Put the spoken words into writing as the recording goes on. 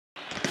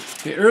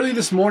Okay, early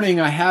this morning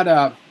I had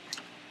a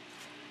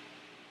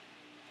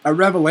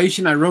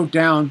revelation. I wrote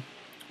down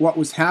what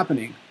was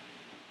happening.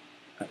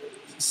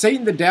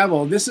 Satan the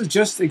devil, this is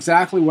just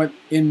exactly what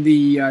in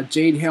the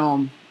Jade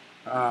Helm,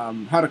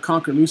 How to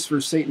Conquer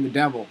Lucifer, Satan the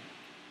Devil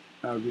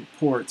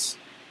reports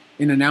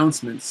in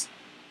announcements.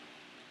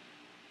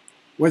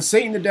 What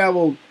Satan the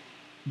devil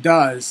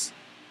does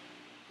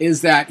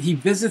is that he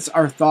visits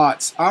our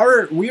thoughts.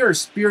 We are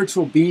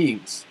spiritual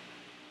beings.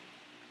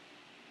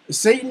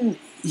 Satan,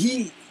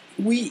 he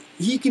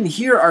can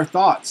hear our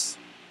thoughts,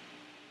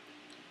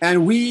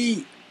 and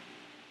we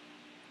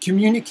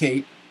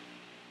communicate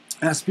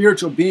as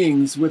spiritual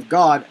beings with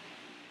God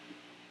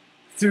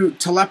through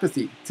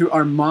telepathy, through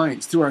our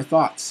minds, through our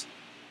thoughts.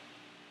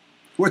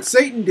 What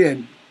Satan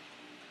did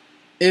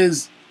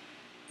is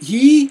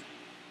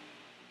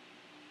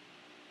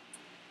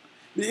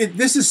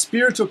this is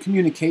spiritual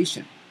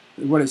communication,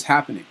 what is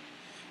happening.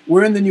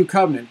 We're in the new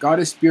covenant. God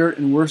is spirit,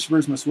 and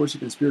worshipers must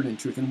worship in spirit and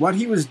truth. And what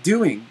he was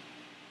doing,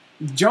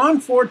 John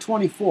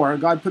 4:24,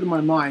 God put in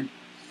my mind,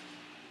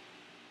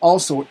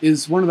 also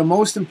is one of the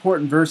most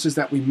important verses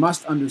that we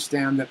must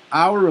understand, that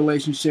our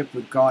relationship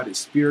with God is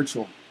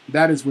spiritual.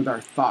 That is with our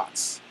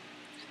thoughts.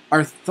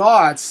 Our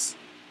thoughts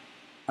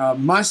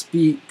must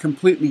be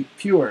completely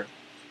pure.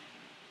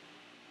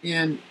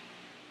 And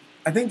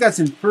I think that's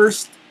in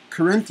 1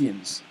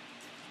 Corinthians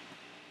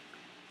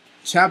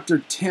chapter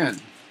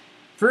 10.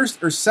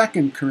 1st or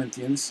 2nd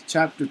Corinthians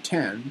chapter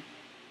 10.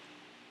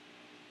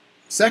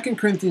 2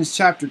 Corinthians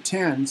chapter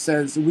 10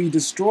 says, "We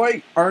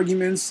destroy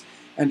arguments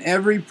and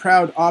every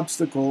proud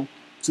obstacle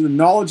to the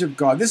knowledge of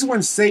God." This is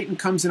when Satan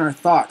comes in our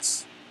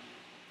thoughts.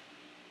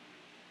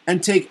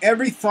 "And take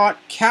every thought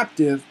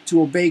captive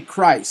to obey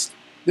Christ."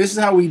 This is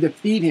how we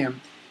defeat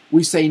him.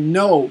 We say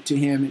no to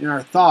him in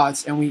our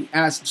thoughts, and we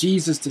ask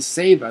Jesus to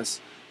save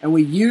us. And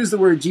we use the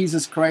word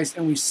Jesus Christ,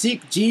 and we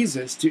seek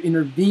Jesus to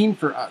intervene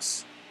for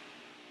us.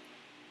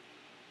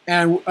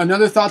 And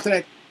another thought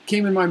that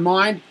came in my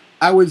mind,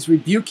 I was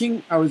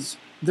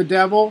the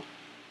devil.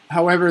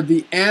 However,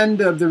 the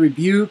end of the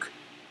rebuke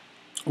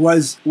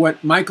was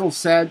what Michael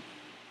said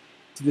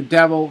to the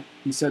devil.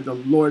 He said, "The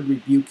Lord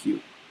rebuke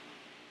you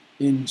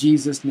in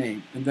Jesus'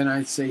 name." And then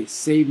I'd say,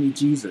 "Save me,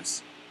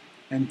 Jesus."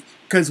 And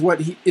because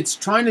what it's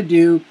trying to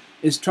do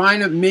is trying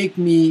to make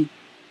me,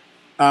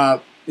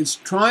 it's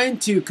trying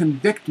to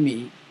convict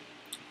me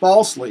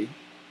falsely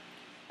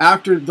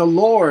after the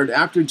Lord,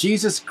 after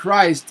Jesus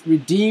Christ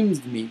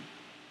redeemed me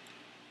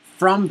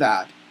from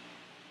that.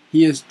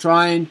 He is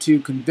trying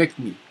to convict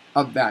me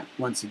of that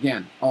once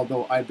again,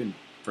 although I've been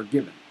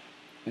forgiven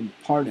and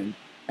pardoned.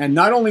 And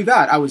not only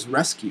that, I was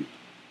rescued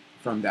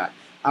from that.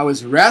 I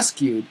was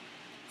rescued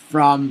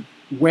from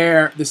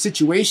where the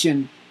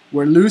situation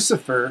where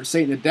Lucifer,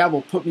 Satan the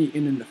devil, put me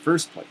in the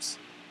first place.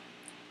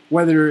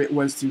 Whether it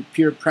was through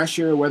peer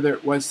pressure, whether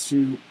it was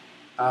through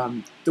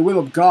the will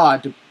of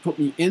God to put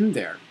me in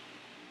there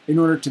in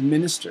order to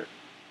minister,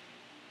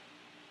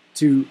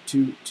 to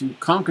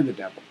conquer the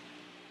devil,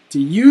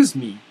 to use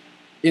me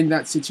in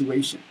that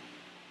situation.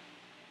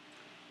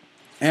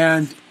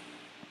 And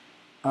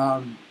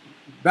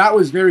that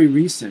was very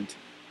recent.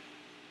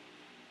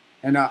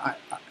 And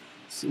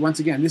so once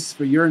again, this is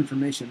for your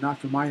information, not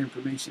for my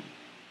information,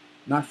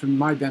 not for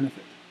my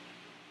benefit.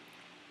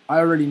 I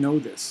already know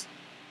this.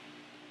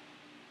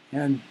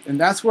 And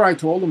that's where I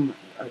told him,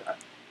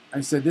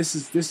 I said, this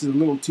is a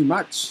little too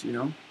much, you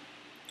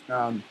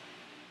know.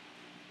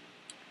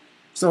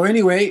 So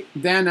anyway,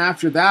 then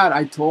after that,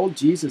 I told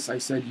Jesus, I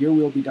said, "Your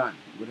will be done.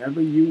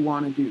 Whatever you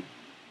want to do,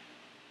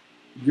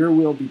 your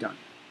will be done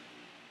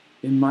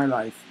in my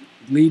life.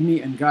 Lead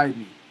me and guide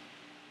me."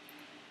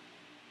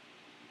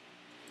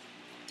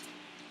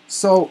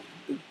 So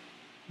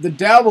the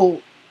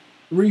devil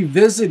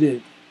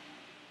revisited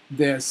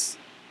this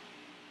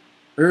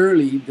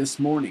early this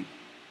morning,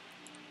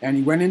 and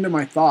he went into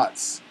my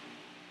thoughts,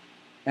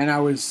 and I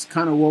was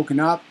kind of woken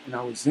up, and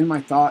I was in my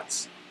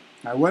thoughts.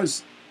 I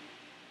was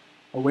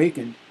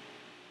awakened,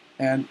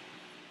 and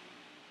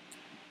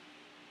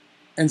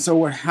so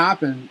what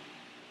happened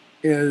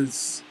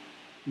is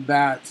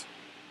that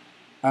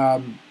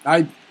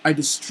I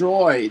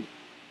destroyed.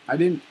 I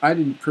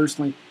didn't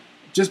personally,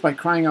 just by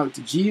crying out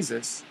to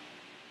Jesus.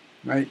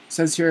 Right? It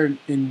says here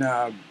in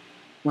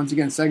once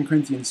again 2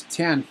 Corinthians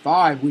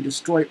 10:5, "We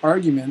destroy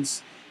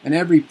arguments and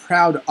every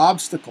proud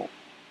obstacle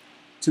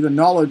to the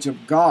knowledge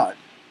of God,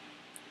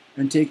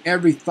 and take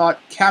every thought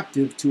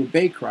captive to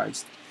obey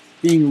Christ,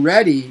 being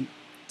ready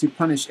to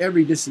punish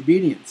every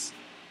disobedience."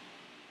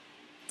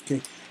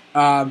 Okay,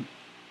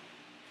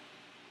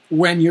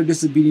 when your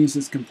disobedience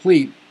is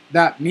complete,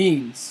 that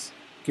means,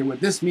 okay, what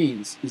this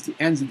means is the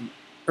ends of the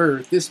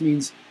earth. This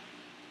means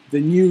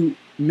the new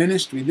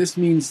ministry. This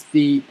means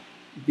the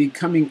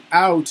coming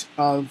out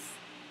of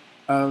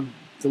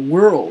the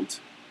world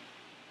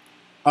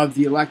of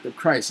the elect of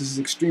Christ. This is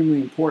extremely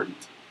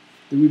important.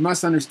 That we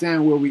must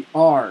understand where we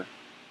are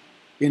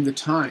in the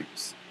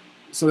times,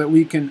 so that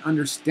we can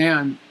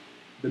understand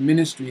the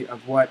ministry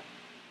of what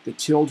the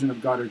children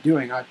of God are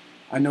doing.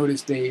 I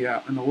noticed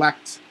an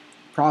elect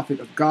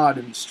prophet of God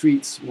in the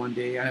streets one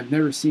day, and I've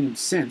never seen him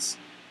since.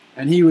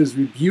 And he was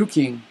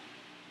rebuking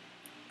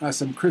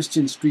some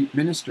Christian street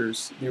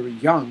ministers. They were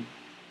young,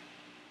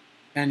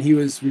 and he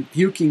was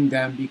rebuking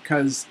them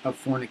because of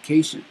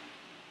fornication.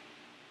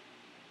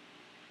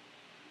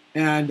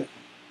 And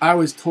I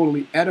was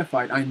totally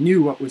edified. I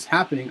knew what was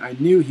happening. I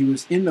knew he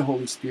was in the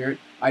Holy Spirit.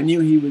 I knew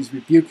he was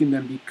rebuking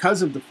them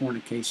because of the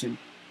fornication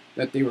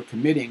that they were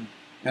committing.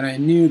 And I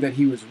knew that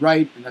he was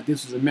right, and that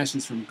this was a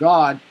message from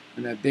God,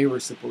 and that they were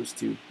supposed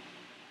to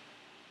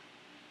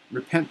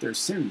repent their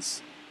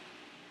sins.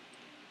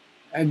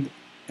 And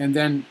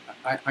then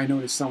I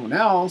noticed someone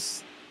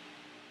else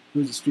who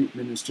was a street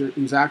minister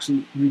who was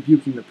actually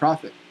rebuking the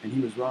prophet, and he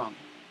was wrong.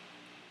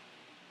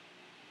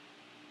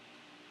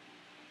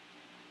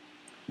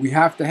 We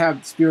have to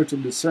have spiritual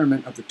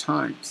discernment of the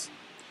times.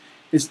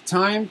 It's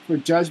time for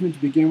judgment to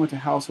begin with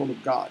the household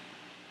of God.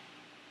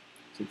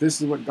 So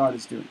this is what God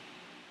is doing.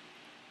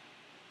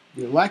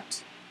 The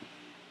elect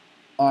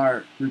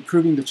are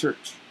reproving the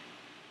church,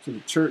 so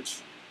the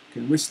church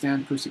can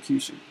withstand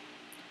persecution.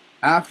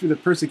 After the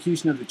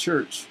persecution of the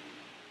church,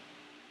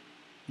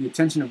 the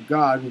attention of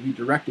God will be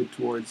directed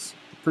towards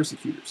the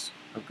persecutors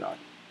of God.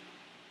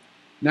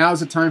 Now is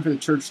the time for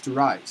the church to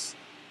rise.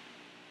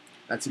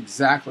 That's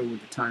exactly what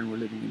the time we're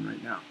living in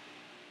right now.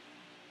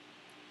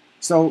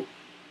 So,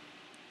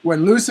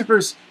 when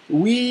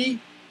we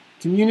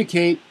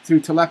communicate through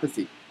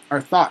telepathy,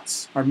 our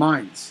thoughts, our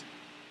minds.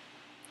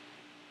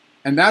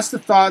 And that's the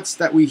thoughts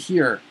that we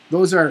hear.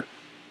 Those are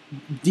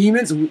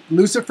demons.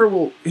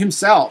 Lucifer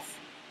himself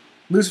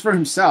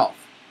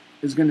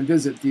is going to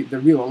visit the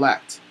real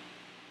elect.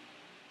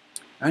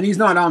 And he's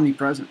not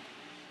omnipresent.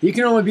 He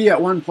can only be at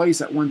one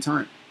place at one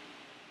time.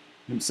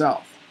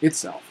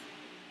 Itself.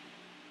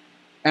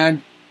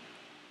 And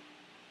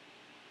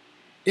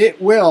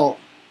it will,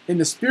 in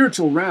the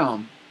spiritual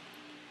realm,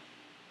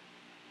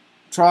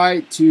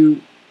 try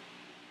to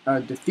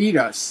defeat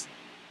us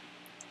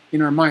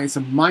in our mind. It's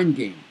a mind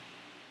game,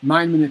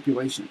 mind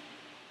manipulation.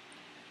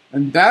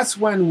 And that's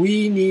when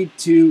we need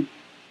to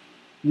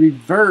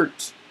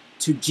revert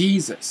to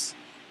Jesus.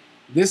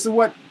 This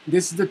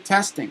is the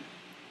testing.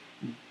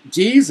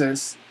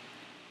 Jesus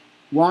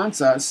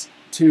wants us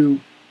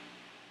to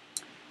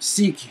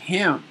seek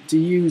him, to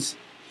use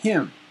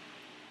him,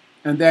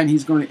 and then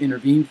he's going to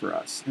intervene for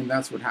us. And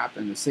that's what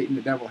happened. Satan,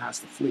 the devil, has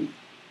to flee.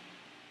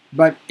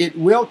 But it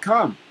will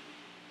come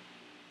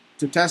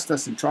to test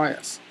us and try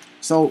us.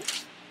 So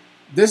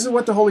this is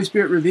what the Holy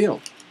Spirit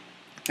revealed.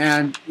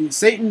 And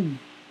Satan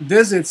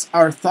visits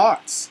our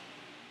thoughts.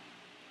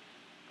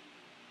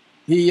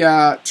 He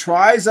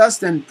tries us,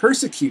 then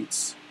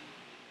persecutes.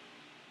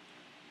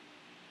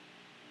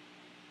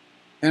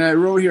 And I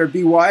wrote here,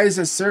 be wise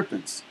as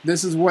serpents.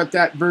 This is what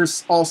that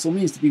verse also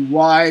means, to be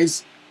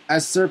wise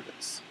as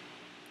serpents.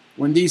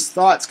 When these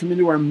thoughts come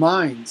into our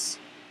minds,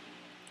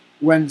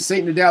 when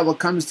Satan the devil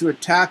comes to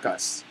attack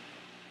us,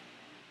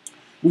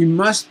 we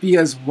must be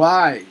as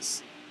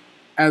wise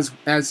as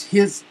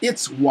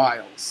its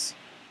wiles,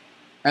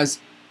 as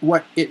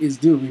what it is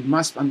doing. We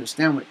must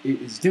understand what it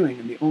is doing,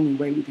 and the only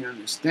way we can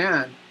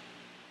understand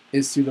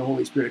is through the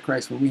Holy Spirit of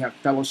Christ, when we have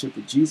fellowship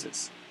with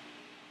Jesus.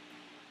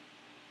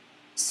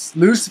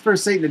 Lucifer,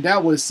 Satan the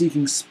devil, is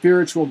seeking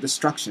spiritual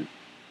destruction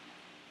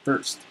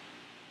first,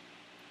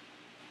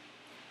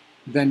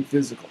 then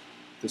physical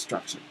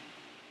destruction.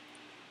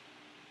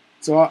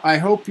 So I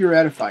hope you're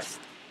edified.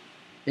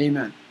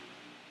 Amen.